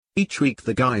Each week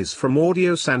the guys from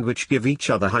Audio Sandwich give each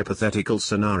other hypothetical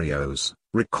scenarios,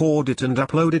 record it and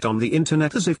upload it on the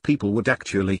internet as if people would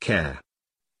actually care.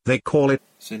 They call it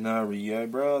Scenario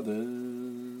Brothers.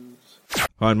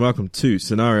 Hi and welcome to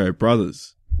Scenario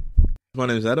Brothers. My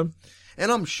name's Adam.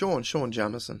 And I'm Sean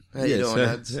Jamieson. How you doing,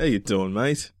 lads? How you doing,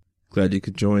 mate? Glad you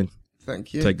could join.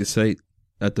 Thank you. Take a seat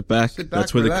at the back. Sit back,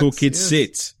 That's where relax, the cool kids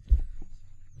yes. sit,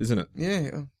 isn't it?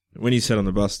 Yeah. When you sat on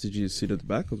the bus, did you sit at the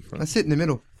back or the front? I sit in the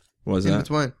middle. Why is in that?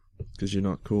 between. Because you're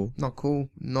not cool. Not cool,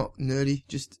 not nerdy,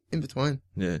 just in between.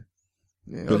 Yeah.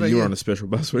 Yeah. But you were on a special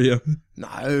bus, were you? No.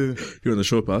 You were on the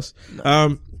short bus.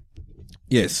 No.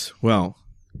 Yes. Well,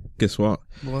 guess what?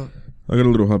 What? I got a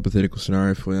little hypothetical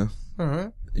scenario for you.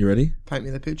 Alright. You ready? Paint me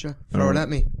the picture. Throw it at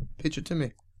me. Pitch it to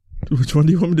me. Which one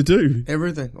do you want me to do?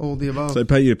 Everything. All the above. So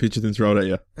paint you a picture, then throw it at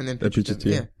you. and then That pitch picture it to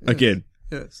you. Yeah. Again.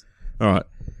 Yes. All right.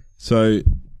 So,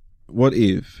 what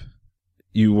if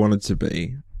you wanted to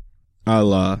be a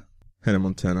la Hannah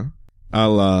Montana, a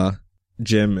la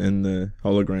Gem and the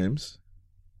Holograms,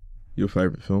 your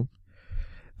favourite film,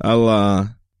 a la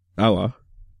Allah,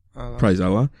 praise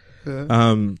Allah.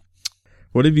 Yeah.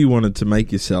 What if you wanted to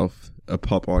make yourself a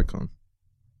pop icon?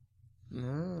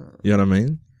 No. You know what I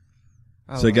mean?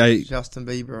 So like Justin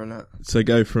Bieber and that. So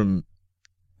go from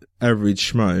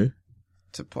average schmo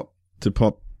To pop. to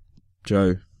pop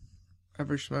Joe.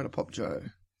 Average schmo to pop Joe.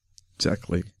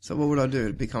 Exactly. So what would I do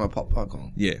to become a pop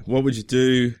icon? Yeah. What would you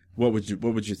do? What would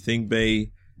your thing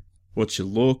be? What's your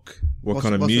look? What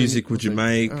kind of music would you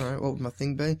make? Alright, what would my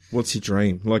thing be? What's your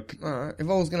dream? Like, Alright, if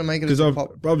I was going to make it because as a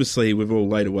pop... obviously we've all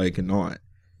laid awake at night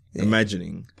Yeah.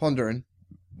 imagining Pondering.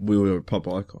 we were a pop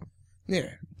icon. Yeah.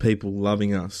 People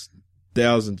loving us.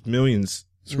 Thousands, millions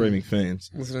screaming fans.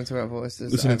 Listening to our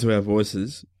voices. Listening to our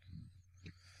voices.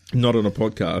 Not on a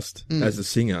podcast, as a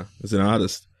singer, as an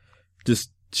artist.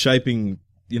 Just shaping,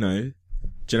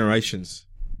 generations.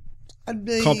 I'd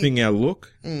be... Copying our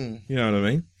look. Mm. You know what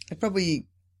I mean? I'd probably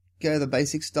go the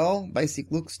basic style, basic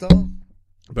look style.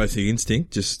 Basic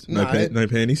instinct, just no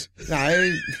panties.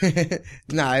 No,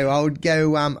 no, I would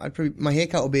go, my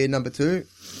haircut would be a number 2,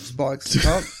 spikes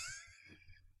top.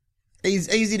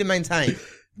 Easy to maintain.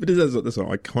 But that's not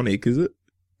iconic, is it?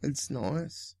 It's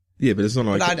nice. Yeah, but it's not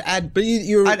But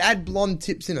iconic. I'd add blonde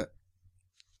tips in it.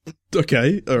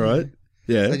 Okay, alright.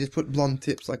 Yeah. They just put blonde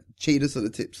tips, like cheetah sort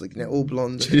of tips, like, all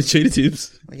blonde. Cheetah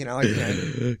tips. Like,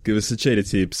 Give us the cheetah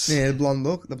tips. yeah,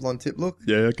 the blonde tip look.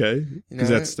 Yeah, okay.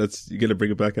 Because that's you're gonna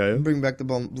bring it back, are you? Bring back the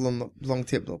blonde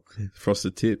tip look.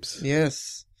 Frosted tips.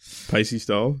 Yes. Pacey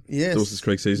style. Yes. Dawson's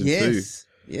Creek season 2. Yes.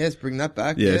 Yes, bring that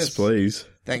back. Yes, please.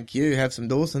 Thank you. Have some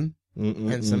Dawson.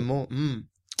 And some more.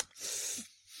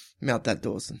 Mount that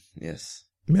Dawson. Yes.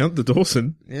 Mount the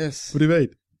Dawson? Yes. What do you mean?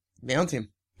 Mount him.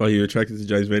 Are you attracted to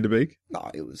James Van Der Beek? No,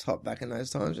 it was hot back in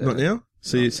those times. Yeah. Not now?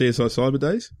 CSI Cyber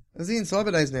Days? Is he in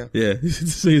Cyber Days now? Yeah,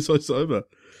 CSI Cyber.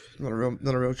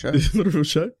 Not a real show. Not a real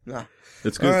show? Nah.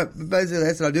 That's good. Alright, basically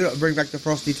that's what I do. I bring back the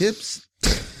frosty tips.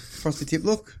 Frosty tip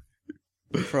look.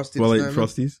 Frosty Well, snowman.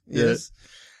 Frosties. Yes.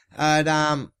 And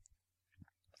I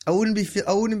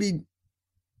wouldn't be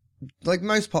like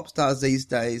most pop stars these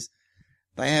days.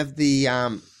 They have the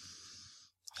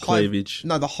Cleavage.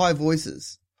 the high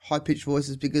voices, high pitched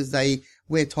voices, because they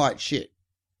wear tight shit.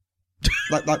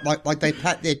 like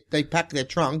they pack their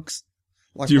trunks.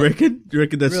 Like, Do you reckon? Do you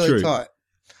reckon that's really true? tight?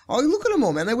 Oh, look at them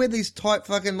all, man. They wear these tight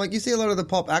fucking, like, you see a lot of the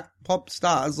pop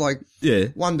stars, like Yeah.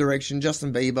 One Direction,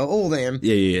 Justin Bieber, all them.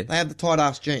 Yeah. They have the tight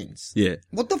ass jeans. Yeah.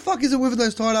 What the fuck is it with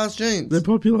those tight ass jeans? They're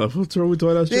popular. What's wrong with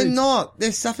tight ass They're jeans? not.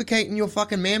 They're suffocating your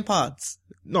fucking man parts.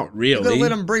 Not You really. gotta let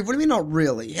them breathe. What do you mean not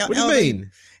really? What do you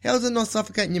mean? How is it not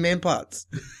suffocating your man parts?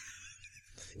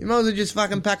 You might as well just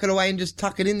fucking pack it away and just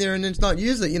tuck it in there and then not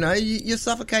use it, You're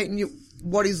suffocating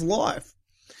what is life.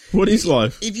 What is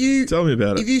life? If you Tell me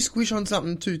about it. If you squish on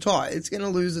something too tight, it's going to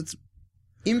lose its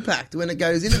impact when it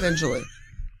goes in eventually.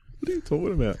 What are you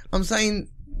talking about? I'm saying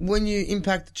when you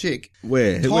impact the chick.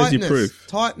 Where? Where's your proof?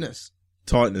 Tightness.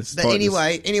 Tightness. But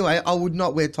anyway, I would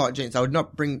not wear tight jeans. I would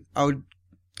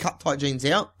cut tight jeans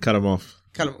out. Cut them off.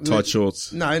 Cut them. Tight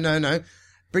shorts. No.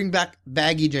 Bring back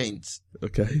baggy jeans.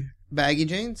 Okay. Baggy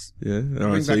jeans. Yeah. All right.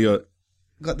 Bring So back- you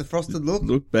Got the frosted look.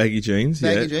 got baggy jeans.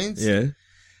 Baggy yeah. jeans.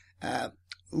 Yeah.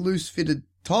 Loose fitted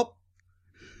top.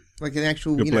 Like an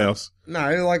actual, Your blouse.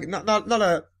 No, like not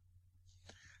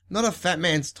a fat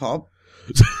man's top.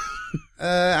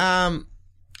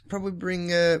 Probably bring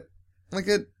like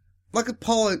a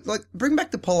polo, bring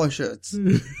back the polo shirts.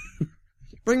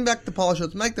 Bring back the polo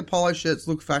shirts. Make the polo shirts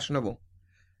look fashionable.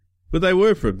 But they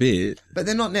were for a bit. But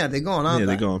they're not now. They're gone, aren't Yeah,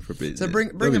 they? they're gone for a bit. So yeah.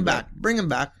 bring They'll them be back. Bring them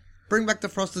back. Bring back the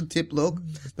frosted tip look,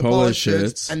 the Polo polo shirts.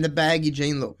 shirts, and the baggy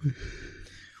jean look.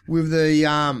 with the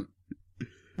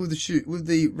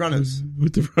runners.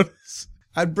 With the runners.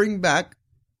 I'd bring back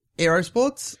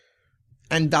Aerosports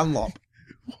and Dunlop.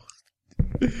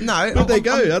 No, Where'd they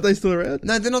go? Are they still around?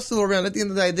 No, they're not still around. At the end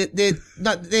of the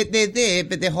day, they're there,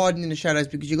 but they're hiding in the shadows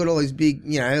because you got all these big,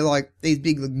 like these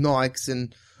big like, Nikes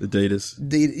and Adidas.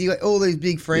 You got all these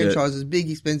big franchises,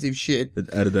 big expensive shit.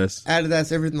 Adidas.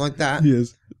 Everything like that.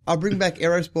 Yes. I'll bring back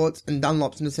Aerosports and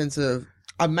Dunlops in the sense of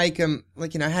I'd make them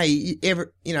like hey,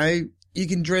 you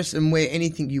can dress and wear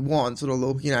anything you want, sort of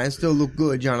look, and still look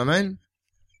good. You know what I mean?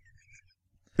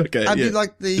 Okay. I'd be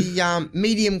like the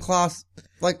medium class.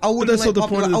 Like I wouldn't But that's let not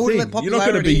the point of the thing. You're not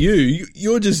going to be you.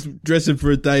 You're just dressing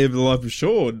for a day of the life of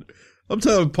Sean. I'm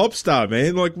telling pop star,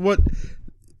 man. Like what?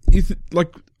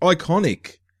 Like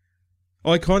iconic.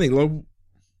 Like, do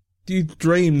you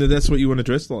dream that that's what you want to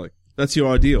dress like? That's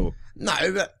your ideal. No,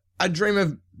 but I dream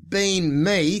of being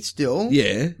me still.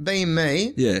 Yeah. Being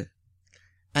me. Yeah.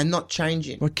 And not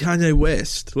changing. Like Kanye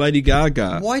West, Lady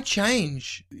Gaga. Why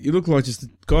change? You look like just a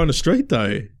guy on the street,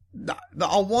 though. No, but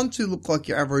I want to look like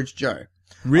your average Joe.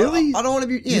 Really? I don't want to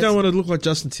be... Yes. You don't want to look like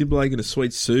Justin Timberlake in a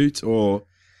sweet suit or...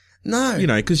 No.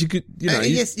 Because you could...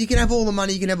 yes, you can have all the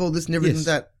money, you can have all this and everything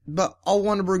that. But I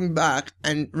want to bring back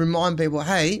and remind people,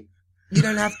 hey, you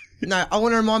don't have... No, I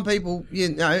want to remind people,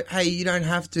 hey, you don't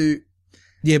have to...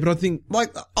 Yeah, but I think...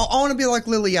 Like, I want to be like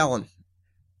Lily Allen.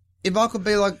 If I could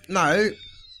be like, no...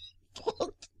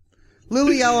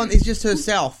 Lily Allen is just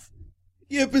herself.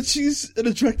 Yeah, but she's an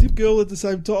attractive girl at the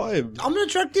same time. I'm an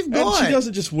attractive guy. And she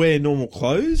doesn't just wear normal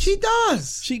clothes. She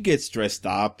does. She gets dressed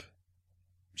up.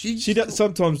 She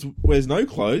sometimes wears no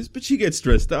clothes, but she gets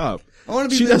dressed up. I want to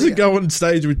be. She doesn't go on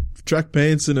stage with track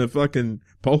pants and a fucking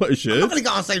polo shirt. I'm not going to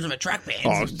go on stage with a track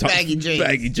pants. Baggy jeans.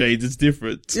 Baggy jeans, it's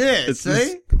different. Yeah, it's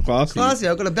see? Classy. Classy,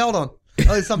 I've got a belt on.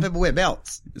 Some people wear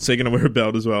belts. So you're going to wear a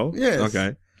belt as well? Yes.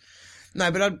 Okay.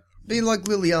 No, but I'd be like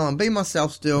Lily Allen. Be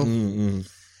myself still. Mm-mm.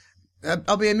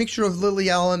 I'll be a mixture of Lily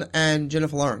Allen and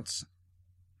Jennifer Lawrence.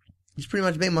 Just pretty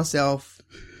much be myself.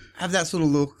 Have that sort of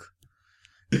look.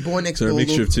 The boy next door look. So a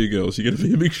mixture of two girls. You're going to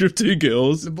be a mixture of two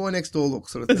girls? The boy next door look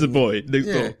sort of thing. There's a boy next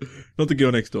door. Not the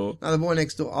girl next door. No, the boy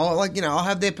next door. I'll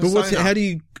have their persona. But how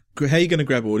are you going to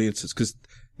grab audiences? Because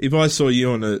if I saw you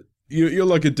on you're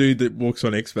like a dude that walks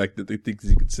on X Factor that thinks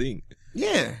he can sing.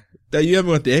 Yeah. Now, you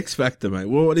haven't got the X Factor, mate.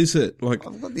 Well, what is it? Like,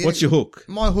 what's your hook?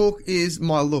 My hook is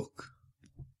my look.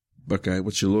 Okay,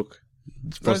 what's your look?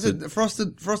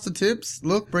 Frosted tips.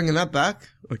 Look, bringing that back.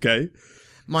 Okay.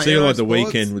 My so you're like the Aerosports.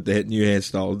 Weekend with the new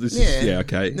hairstyle.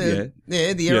 Okay.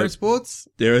 Yeah, the Aerosports.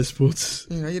 The Aerosports.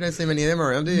 You don't see many of them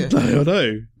around, do you? No, I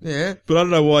know. Yeah. But I don't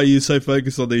know why you're so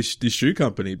focused on this shoe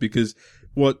company because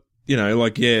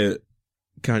Kanye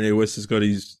West has got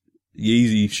his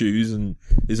Yeezy shoes and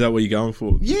is that what you're going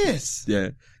for? Yes. Yeah.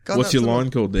 What's your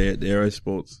line called there at the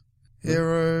Aerosports?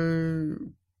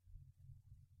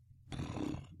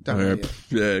 Don't know yet.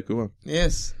 Yeah, good one.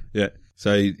 Yes. Yeah.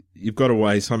 So you've got a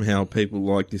way somehow people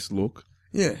like this look.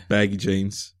 Yeah. Baggy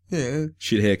jeans. Yeah.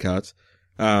 Shit haircuts.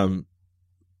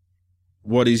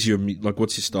 What is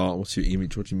what's your style? What's your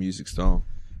image? What's your music style?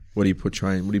 What are you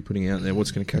portraying? What are you putting out there?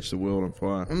 What's going to catch the world on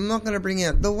fire? I'm not going to bring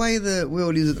out the way the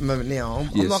world is at the moment now.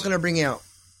 I'm not going to bring out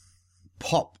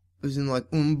pop, as in like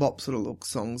bop sort of look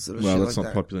songs. Sort of well, shit that's like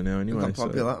not that. popular now anyway. Not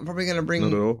popular. I'm probably going to bring.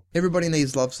 Not at all. Everybody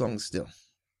needs love songs still.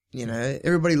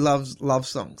 Everybody loves love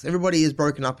songs. Everybody is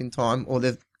broken up in time, or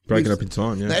they've broken up in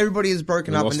time. Yeah. No, everybody is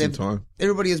broken up, and time.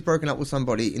 Everybody has broken up with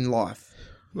somebody in life.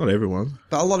 Not everyone,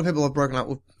 but a lot of people have broken up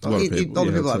with a lot of people,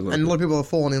 and a lot of people have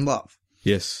fallen in love.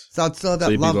 Yes. So I'd still have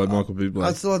that love. Like Michael Bublé.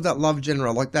 I'd still have that love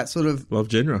genre, like that sort of love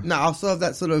genre. No, I'll still have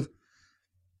that sort of.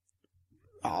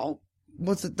 Oh,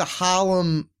 what's it? The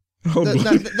Harlem. Harlem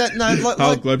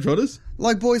Globetrotters.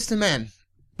 Like Boys to Men.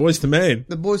 Boys to Man.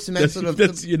 The Boys to Man sort of.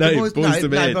 That's your name. Boys to Man.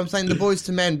 No, but I'm saying the Boys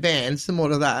to Man band, similar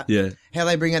to that. Yeah. How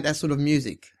they bring out that sort of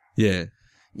music. Yeah.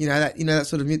 That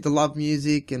sort of the love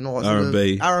music and all that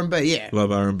R&B. Sort of R&B, yeah.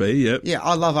 Love R&B, yep. Yeah,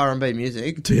 I love R&B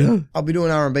music. Do you? I'll be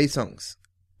doing R&B songs.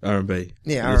 R&B.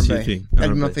 Yeah, R&B.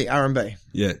 That'd be my thing, R&B.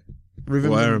 Yeah.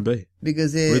 Rhythm. Why R&B?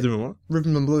 Because they're... Rhythm and what?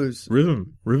 Rhythm and blues.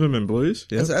 Rhythm and blues,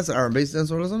 yeah. That's R&B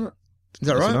stands for, isn't it? Is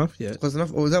that right? Close enough, yeah. Close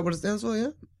enough? Or is that what it stands for,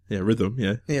 yeah? Yeah, rhythm,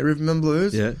 yeah. Yeah, rhythm and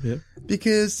blues. Yeah, yeah.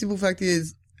 Because simple fact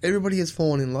is, everybody has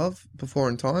fallen in love before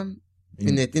in time.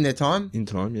 In their time. In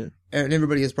time, yeah. And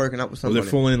everybody has broken up with somebody. Well,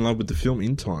 they're falling in love with the film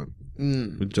In Time.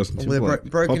 With Justin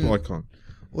Timberlake. Pop icon.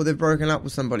 Or they've broken up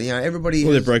with somebody. Everybody.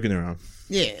 Or they've broken their arm.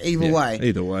 Yeah, either way.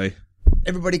 Either way.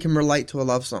 Everybody can relate to a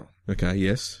love song. Okay,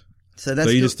 yes. So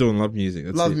you're just doing love music.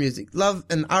 That's love music. Love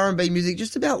and R&B music,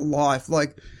 just about life.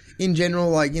 Like, in general,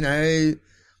 like,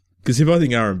 Because if I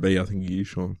think R&B, I think you,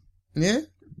 Sean. Yeah?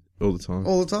 all the time.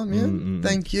 All the time, yeah. Mm-mm.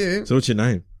 Thank you. So what's your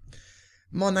name?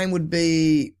 My name would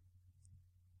be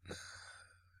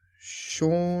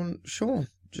Sean.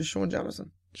 Just Sean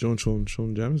Jamison. Sean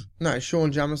James. No,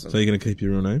 Sean Jamison. So you're going to keep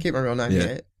your real name? Keep my real name, Yeah.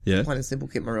 yeah. Yeah. Plain and simple,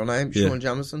 keep my real name, Yeah. Sean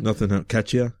Jamison. Nothing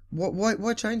catchier?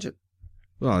 Why change it?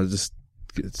 Well, just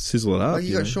sizzle it up. Like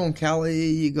you got Sean Kelly,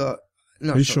 you got...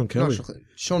 No, Who's Sean Kelly?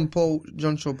 John Paul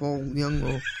Young.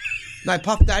 Or, no,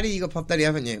 Puff Daddy, you got Puff Daddy,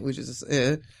 haven't you? Which is,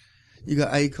 yeah. You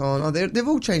got Akon. Oh, they've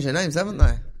all changed their names, haven't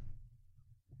they?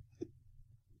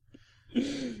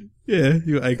 Yeah,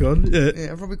 you got Akon. Yeah.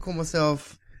 Yeah, I'd probably call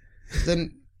myself...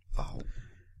 Then... Oh,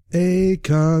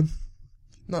 Akon.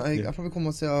 no, Yeah. I'd probably call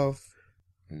myself...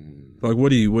 Like, what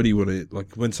do you want to,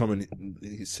 like, when someone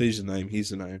sees your name, hears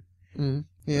the name,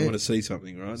 they yeah. want to see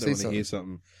something, right? They See want to hear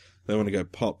something. They want to go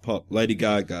pop, pop, Lady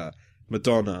Gaga,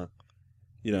 Madonna,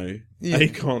 Yeah.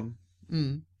 Akon,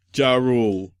 Mm. Ja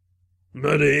Rule,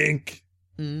 Mud Inc.,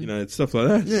 Mm. stuff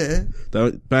like that.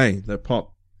 Yeah. They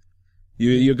pop.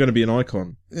 You're going to be an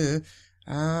icon.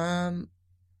 Yeah.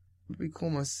 We call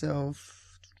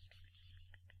myself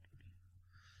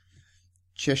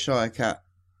Cheshire Cat.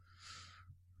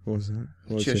 What was that?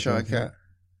 What was Cheshire Cat.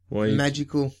 Why? You,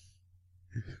 Magical.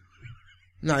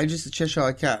 No, just a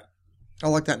Cheshire Cat. I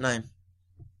like that name.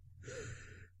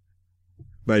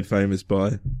 made famous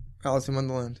by Alice in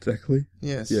Wonderland. exactly.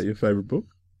 Yes. Yeah, your favourite book.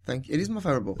 Thank you. It is my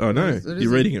favourite book. Oh no, It is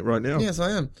you're reading it right now. Yes,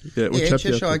 I am. Yeah, what Yeah, chapter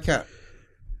you up Cheshire to? Cat.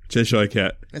 Cheshire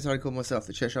Cat. That's what I call myself,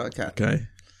 the Cheshire Cat. Okay.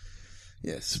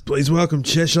 Yes. Please welcome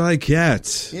Cheshire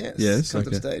Cat. Yes. Yes. Come to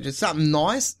the Okay. stage. It's something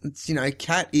nice. It's,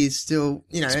 cat is still,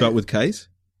 Spelt with K's.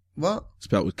 What?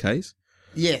 Spelt with K's.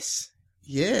 Yes.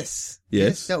 Yes.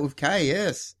 Yes. Spelt with K,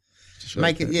 yes. Cheshire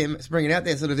Make it, Cat. yeah, bring it out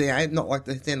there, sort of, not like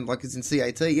the then, like it's in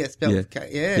CAT, yeah, spelled Yeah. with K,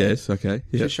 yeah. Yes. Okay.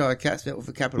 Yeah. Cheshire Cat spelled with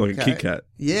a capital Like a K. Kit Kat.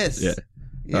 Yes. Yeah.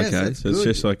 Yes, Okay. that's So it's good.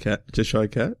 Cheshire Cat. Cheshire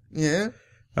Cat. Yeah.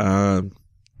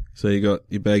 So you got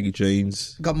your baggy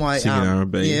jeans, Got my, singing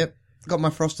R&B, yeah. Got my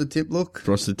frosted tip look.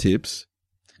 frosted tips,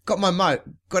 Got my mo.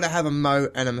 Got to have a mo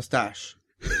and a moustache.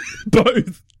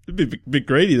 both. A bit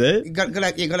greedy there. You got to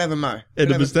have a mo. And Gotta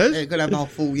a have moustache? Yeah, got to have the whole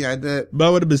full, the,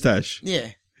 Mo and a moustache. yeah.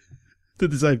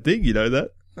 Did the same thing, you know that?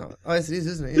 Oh, yes, it is,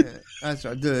 isn't it? Yeah. That's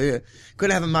right, do, yeah. Got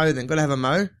to have a mo then. Got to have a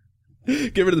mo.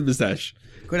 Get rid of the moustache.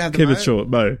 Got to have the Keep mo. it short,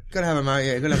 Mo. Got to have a mo,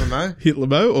 yeah. Got to have a mo. Hitler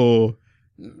Mo or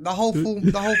The whole full mo,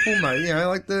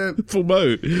 like the, Full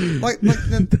Mo? like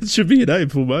the, That should be your name,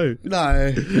 Full Mo. no,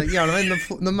 you know what I mean?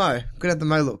 The mo. Got to have the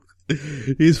mo look.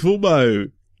 Here's Full Mo.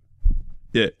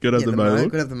 Yeah, gotta have Yeah, the Mo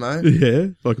look. Got to have the mo. Yeah,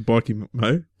 like a biking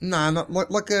Mo. No, not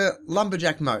like a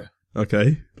lumberjack mo.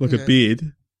 Okay, like a Yeah.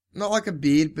 beard. Not like a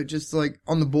beard, but just like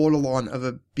on the borderline of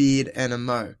a beard and a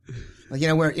mo. Like,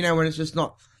 when it's just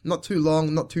not too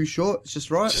long, not too short. It's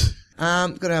just right.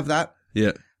 Got to have that.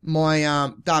 Yeah.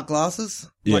 My dark glasses,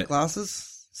 Yeah. black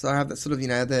glasses. So I have that sort of,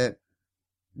 the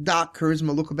dark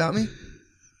charisma look about me.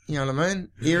 You know what I mean?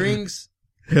 Earrings,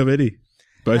 How many?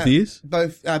 Both ears?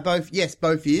 both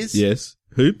ears. Yes.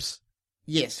 Hoops?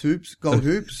 Yes, hoops, gold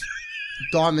hoops,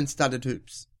 diamond studded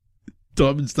hoops.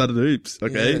 Diamond studded hoops.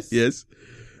 Okay. Yes.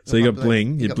 So you Got got my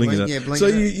bling. bling. You're Got blinging bling, up. yeah, bling So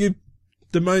it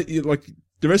up. you like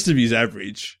the rest of you's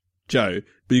average, Joe,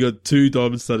 but you got 2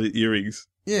 diamond studded earrings.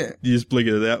 Yeah. You just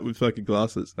blinging it out with fucking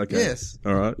glasses. Okay. Yes.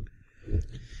 All right.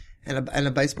 And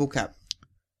a baseball cap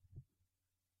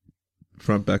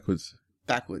Front backwards.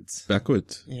 backwards.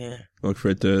 Backwards. Yeah. Like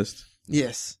Fred Durst.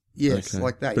 Yes. Yes. Okay.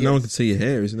 Like that. But yes. no one can see your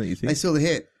hair, isn't that you They think? saw the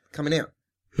hair coming out.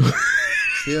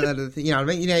 See that other thing? You know what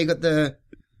I mean? You got the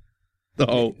The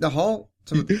whole hole.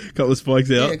 couple of spikes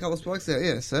Yeah, out. a couple of spikes out.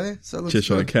 Yeah. So it looks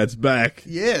Cheshire good. Cat's back.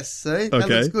 Yes. See, that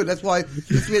Okay. looks good. That's where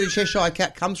the Cheshire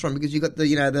Cat comes from, because you got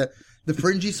the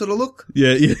fringy sort of look.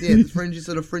 Yeah, yeah. Yeah, the fringy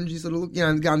sort of look.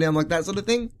 Going down like that sort of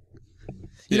thing.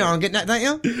 You know what I'm getting at, don't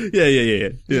you? Yeah.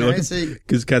 You know, Like, see,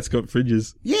 because Cat's got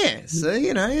fringes. yeah. See,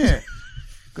 yeah.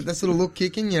 Got that sort of look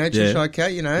kicking. Cheshire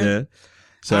Cat. Yeah.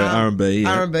 So R&B.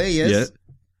 Yeah. R&B, yes. Yeah.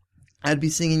 I'd be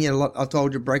singing a lot. I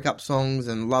told you, breakup songs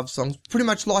and love songs. Pretty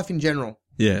much life in general.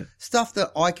 Yeah. Stuff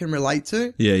that I can relate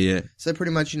to. Yeah, yeah. So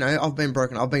pretty much, I've been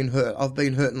broken. I've been hurt. I've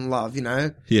been hurt in love,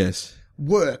 Yes.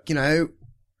 Work,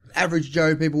 average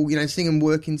Joe people, singing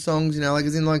working songs, like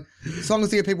as in like songs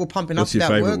to get people pumping What's up your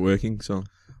about favourite work. working song?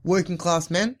 Working class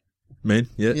men. Men?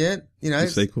 Yeah. Yeah. The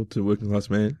sequel to Working Class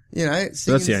Man. Singing,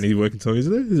 That's the only working song,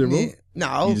 isn't it? Is there more? yeah,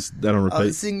 no. You just that on I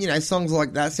repeat. sing, songs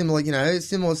like that, similar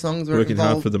songs where Working it involve,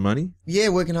 hard for the money. yeah,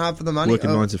 working hard for the money.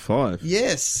 Working 9 to 5.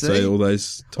 Yes, So see? all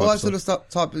those all that types sort of stuff,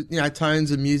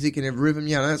 tones of music and rhythm,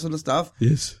 that sort of stuff.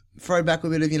 Yes. throw back a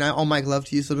bit of, I'll make love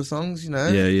to you sort of songs,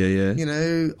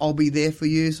 Yeah. I'll be there for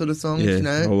you sort of songs,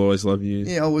 Yeah. I'll always love you.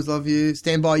 Yeah, always love you.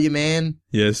 Stand by your man.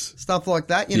 Yes. Stuff like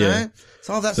that, you Yeah. know.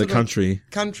 So all that So sort country.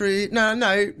 of country. No,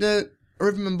 the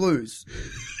rhythm and blues.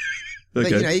 Okay.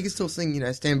 But, you can still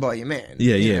sing, Stand by your man.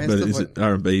 Yeah. But stuff is like, it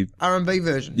R&B? R&B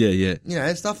version.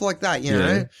 Yeah. Stuff like that, you Yeah.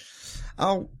 know.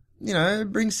 I'll,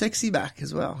 bring sexy back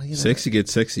as well. Sexy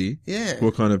gets sexy. Yeah.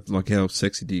 What kind of, like, how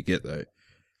sexy do you get, though?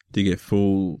 Do you get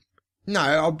full... No,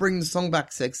 I'll bring the song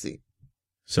back sexy.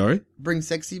 Sorry? Bring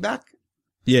sexy back.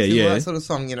 Yeah, Simple, yeah. That sort of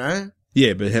song,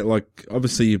 Yeah, but like,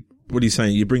 obviously, what are you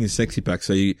saying? You're bringing sexy back,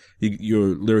 so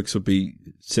your lyrics will be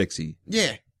sexy.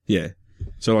 Yeah. Yeah.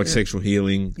 So, like, sexual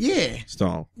healing Yeah.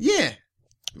 style. Yeah.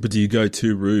 But do you go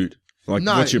too rude? Like,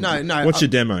 No, what's your, no. What's your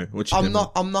demo? What's your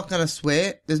demo? I'm not gonna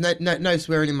swear. There's no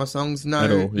swearing in my songs. No,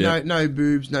 At all, yeah. no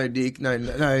boobs, no dick, no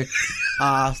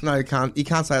ass, no cunt. You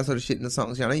can't say that sort of shit in the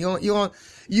songs. You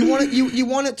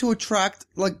want it to attract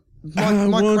like my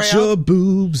want crowd. your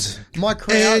boobs My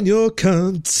crowd. and your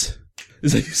cunts.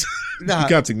 Is that, Nah, you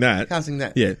can't sing that. can't sing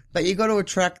that. Yeah. But you got to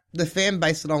attract the fan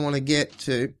base that I want to get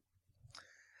to.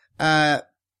 I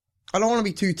don't want to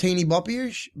be too teeny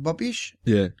boppish,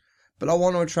 Yeah. but I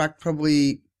want to attract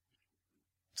probably,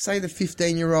 say, the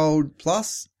 15-year-old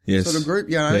plus Yes. sort of group.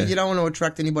 Yeah. You don't want to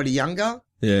attract anybody younger.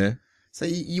 Yeah. So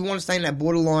you want to stay in that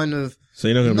borderline of So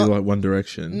you're not going to Not- be like One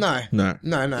Direction? no, No.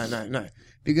 no,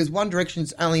 because One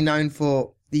Direction's only known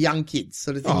for the young kids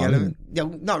sort of thing. Oh, you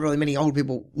know? Not really many old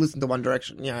people listen to One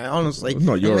Direction. Honestly,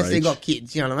 Not your unless they age. got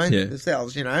kids. You know what I mean? Yeah.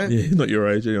 Themselves. Yeah, not your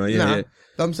age anyway. Yeah, Nah. yeah.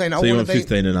 But I'm saying So you I want want to be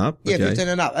 15 and up? Yeah, Okay. 15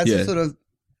 and up. That's Yeah. the sort of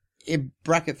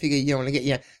bracket figure you want to get.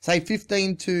 Yeah, say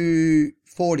 15 to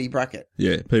 40 bracket.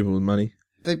 Yeah, people with money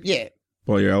But yeah,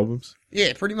 buy your albums.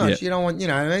 yeah, pretty much. Yeah. You don't want, what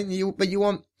I mean, but you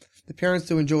want the parents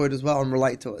to enjoy it as well and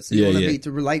relate to it. So Yeah, you want to yeah. be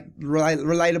to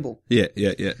relatable.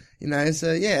 Yeah.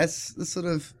 So yeah, it's the sort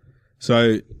of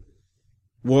So,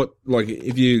 what, like,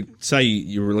 if you say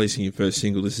you're releasing your first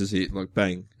single, this is it, like,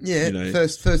 bang. yeah. You know.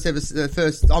 First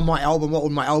on my album. What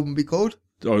would my album be called?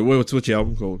 Oh, what's your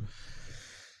album called?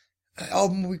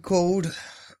 Album would be called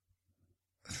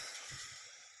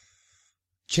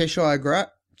Cheshire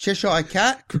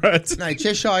Cat. Great. No,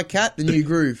 Cheshire Cat, The New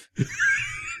Groove.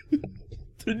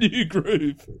 The New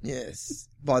Groove. Yes,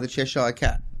 by the Cheshire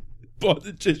Cat. By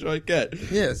the Cheshire Cat.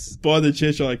 Yes. By the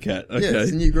Cheshire Cat. Okay. Yes,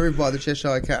 The New Groove by the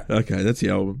Cheshire Cat. Okay, that's the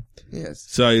album. Yes.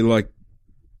 So, like,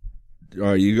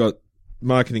 alright, you got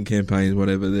marketing campaigns,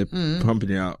 whatever, they're pumping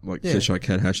you out, like, Yeah. Cheshire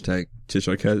Cat,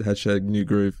 hashtag New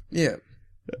Groove. Yeah.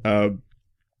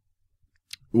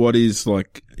 What is,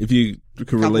 like, if you could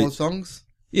Couple of release... songs.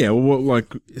 Yeah, well, what,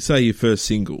 like, say your first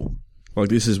single, like,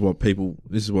 this is what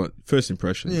first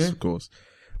impressions, Yeah. of course,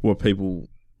 what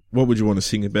would you want to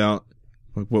sing about?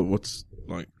 Like, what's,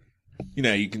 like, you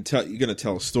know, you're going to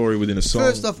tell a story within a song.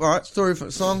 First off, alright, story for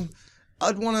a song.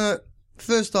 I'd want to,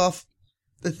 first off,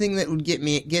 the thing that would get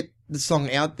the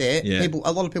song out there, Yeah.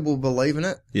 a lot of people believe in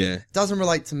it. Yeah. Doesn't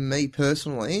relate to me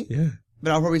personally, Yeah.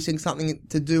 but I'll probably sing something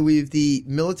to do with the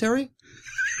military.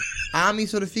 Army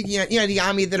sort of figure, the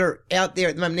army that are out there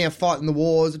at the moment now fighting the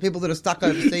wars, the people that are stuck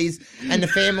overseas, and the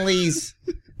families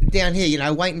down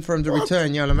here, waiting for them to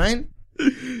return, you know what I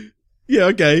mean? Yeah,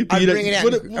 okay. But I'd you don't- bring it out.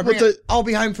 what I'll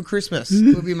Be Home for Christmas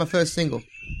will be my first single.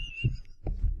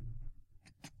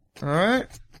 Alright?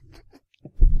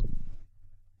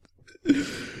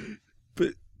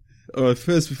 But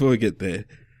first, before we get there,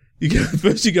 you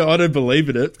go. I don't believe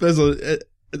in it. First,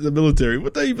 the military.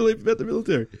 What don't you believe about the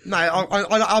military? No,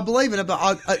 I believe in it,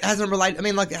 but it hasn't related. I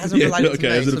mean, like, it hasn't related to me.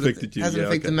 Hasn't sort of affected you. Hasn't Yeah,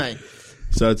 affected okay. me.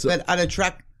 So it's But I'd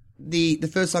attract the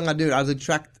first song I do. I'd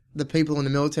attract the people in the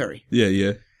military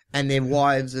yeah. and their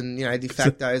wives and de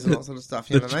factos and all that sort of stuff.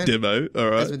 You know That's what I your mean? demo.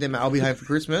 All That's right. my demo. I'll Be Home for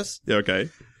Christmas. Yeah. Okay.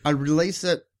 I'd release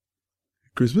it.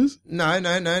 Christmas. No.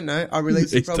 I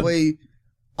release it Easter. probably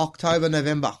October,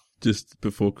 November Just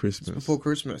before Christmas. before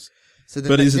Christmas. So then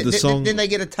But is it the song- Then they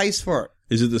get a taste for it.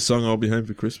 Is it the song "I'll Be Home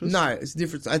for Christmas"? No, it's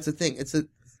different. It's a thing.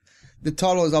 The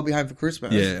title is "I'll Be Home for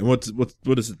Christmas." Yeah. And what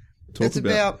does it talk It's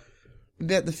about?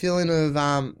 about the feeling of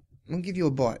I'll give you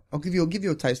a bite. I'll give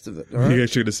you a taste of it. All You're right?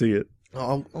 actually going to sing it.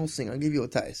 I'll sing. I'll give you a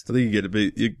taste. I think you get a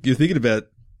bit. You're thinking about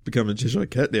becoming a Cheshire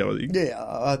Cat now. I think. Yeah,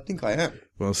 I think I am.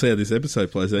 Well, I'll see how this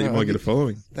episode plays out. You Oh, might get a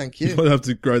following. Thank You you. might have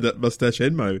to grow that mustache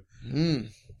and mo.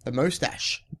 The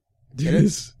mustache.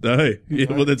 Yes. No. Yeah.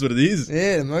 Well, that's what it is.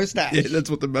 Yeah, the mustache. Yeah, that's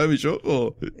what the mo is short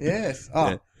for. Yes.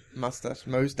 Oh, Yeah. mustache.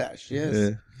 Yes. Yeah.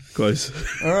 Close.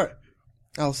 All right.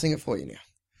 I'll sing it for you now.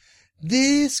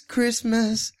 This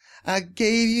Christmas, I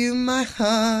gave you my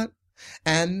heart,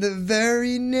 and the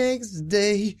very next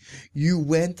day, you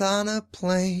went on a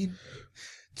plane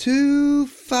to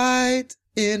fight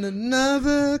in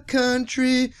another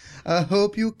country. I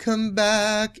hope you come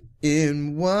back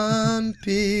in one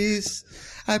piece.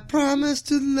 I promise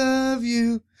to love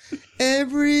you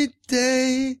every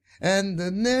day. And the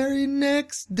very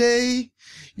next day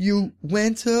you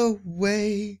went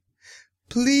away.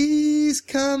 Please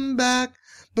come back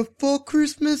before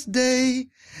Christmas Day,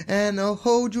 and I'll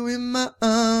hold you in my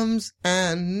arms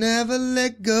and never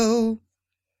let go.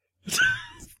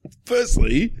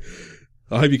 Firstly,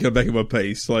 I hope you come back in one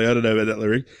piece. Like, I don't know about that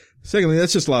lyric. Secondly,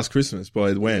 that's just Last Christmas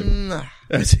by Wham. Nah.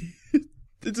 It's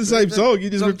the same song. You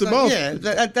just ripped them off. Yeah,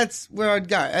 that's where I'd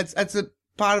go. That's a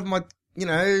part of my,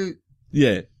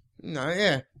 Yeah.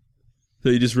 yeah. So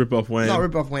you just rip off Wham. Not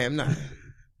rip off Wham, no.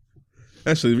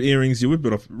 Actually, earrings, you're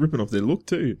ripping off their look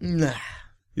too. Nah.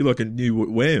 You're like a new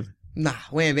Wham. Nah,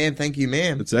 Wham, bam, thank you,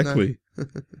 ma'am. Exactly.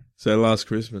 So Last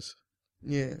Christmas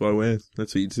No. Yeah. by Wham.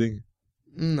 That's what you'd sing.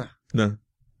 Nah. No.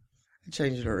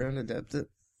 Change it around, adapt it.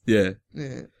 Yeah.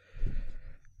 Yeah.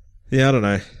 Yeah, I don't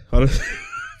know.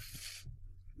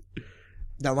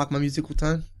 Don't like my musical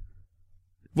tone?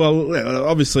 Well,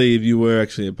 obviously, if you were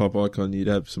actually a pop icon, you'd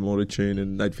have some auto-tune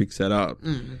and they'd fix that up.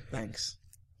 Thanks.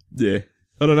 Yeah.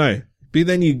 I don't know. But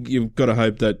then you've got to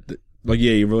hope that,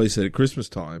 you release it at Christmas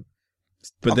time.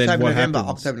 But October, then what November,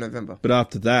 happens? October, November. But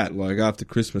after that, after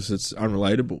Christmas, it's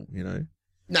unrelatable, No,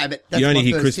 but that's you only my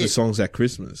hear first Christmas hit. songs at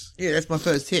Christmas. Yeah, that's my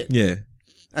first hit. Yeah.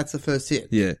 That's the first hit.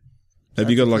 Yeah. Have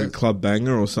you got like a club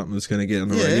banger or something that's going to get on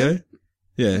the radio?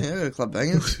 Yeah. Yeah, I got a club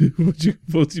bangers.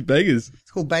 What's your bangers?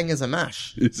 It's called Bangers and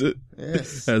Mash. Is it?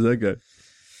 Yes. How's that go?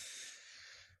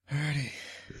 Alrighty.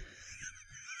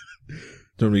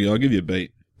 I'll give you a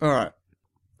beat. Alright.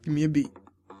 Give me a beat.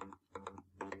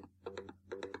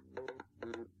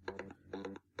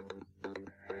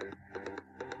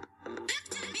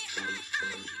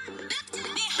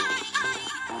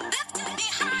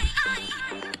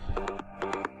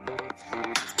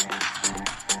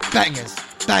 Bangers,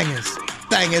 bangers,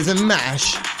 bangers and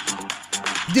mash.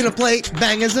 Dinner plate,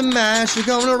 bangers and mash. You're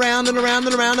going around and around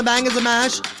and around the bangers and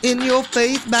mash. In your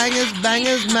face, bangers,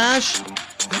 bangers, mash.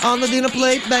 On the dinner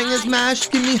plate, bangers, mash.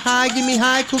 Give me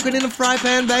high, cook it in a fry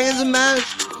pan, bangers and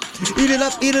mash. Eat it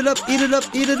up, eat it up, eat it up,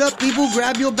 eat it up. People,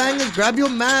 grab your bangers, grab your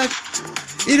mash.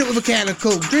 Eat it with a can of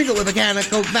Coke, drink it with a can of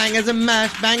Coke. Bangers and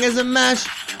mash, bangers and mash.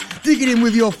 Dig it in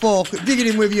with your fork, dig it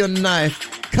in with your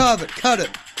knife. Carve it, cut it.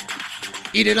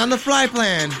 Eat it on the fry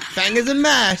pan. Bangers and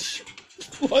mash.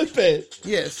 Fly pan.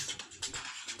 Yes.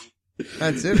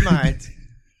 That's it, mate.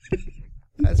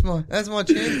 That's my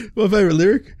tune. My favourite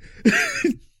lyric.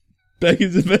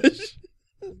 Bangers and mash.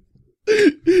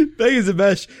 Bangers and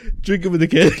mash. Drink it with a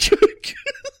can of Coke.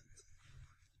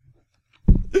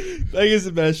 Bangers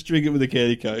and mash. Drink it with a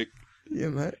can of Coke. Yeah,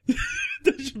 mate.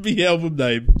 That should be the album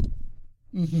name.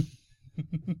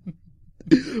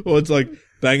 Or it's like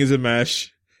Bangers and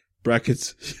mash.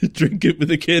 Brackets. Drink it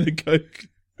with a can of Coke.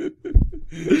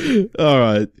 All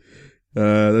right.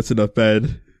 That's enough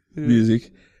bad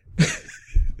music.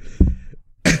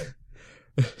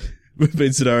 We've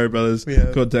been Scenario Brothers.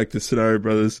 Yeah. Contact the Scenario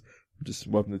Brothers. I'm just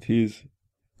wiping the tears.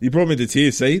 You brought me to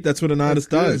tears, see? That's what an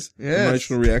artist does. Yes.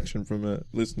 Emotional reaction from a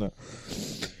listener.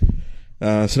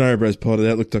 Scenario Bros pod at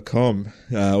outlook.com.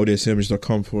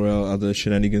 Audiosandwich.com for our other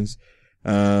shenanigans.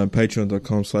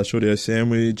 Patreon.com/audio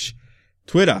sandwich.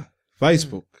 Twitter.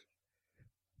 Facebook.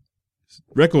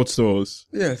 Record stores.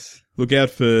 Yes. Look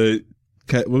out for,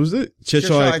 what was it?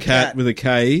 Cheshire Cat with a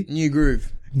K. New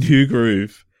Groove. New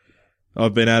Groove.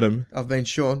 I've been Adam. I've been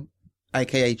Sean,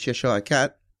 aka Cheshire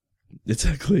Cat.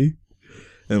 Exactly.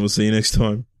 And we'll see you next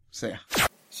time. See ya.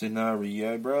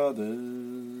 Scenario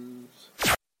Brothers.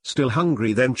 Still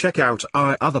hungry? Then check out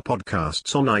our other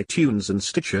podcasts on iTunes and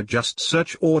Stitcher. Just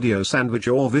search Audio Sandwich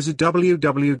or visit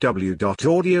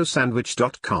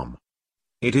www.audiosandwich.com.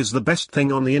 It is the best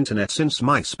thing on the internet since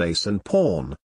MySpace and porn.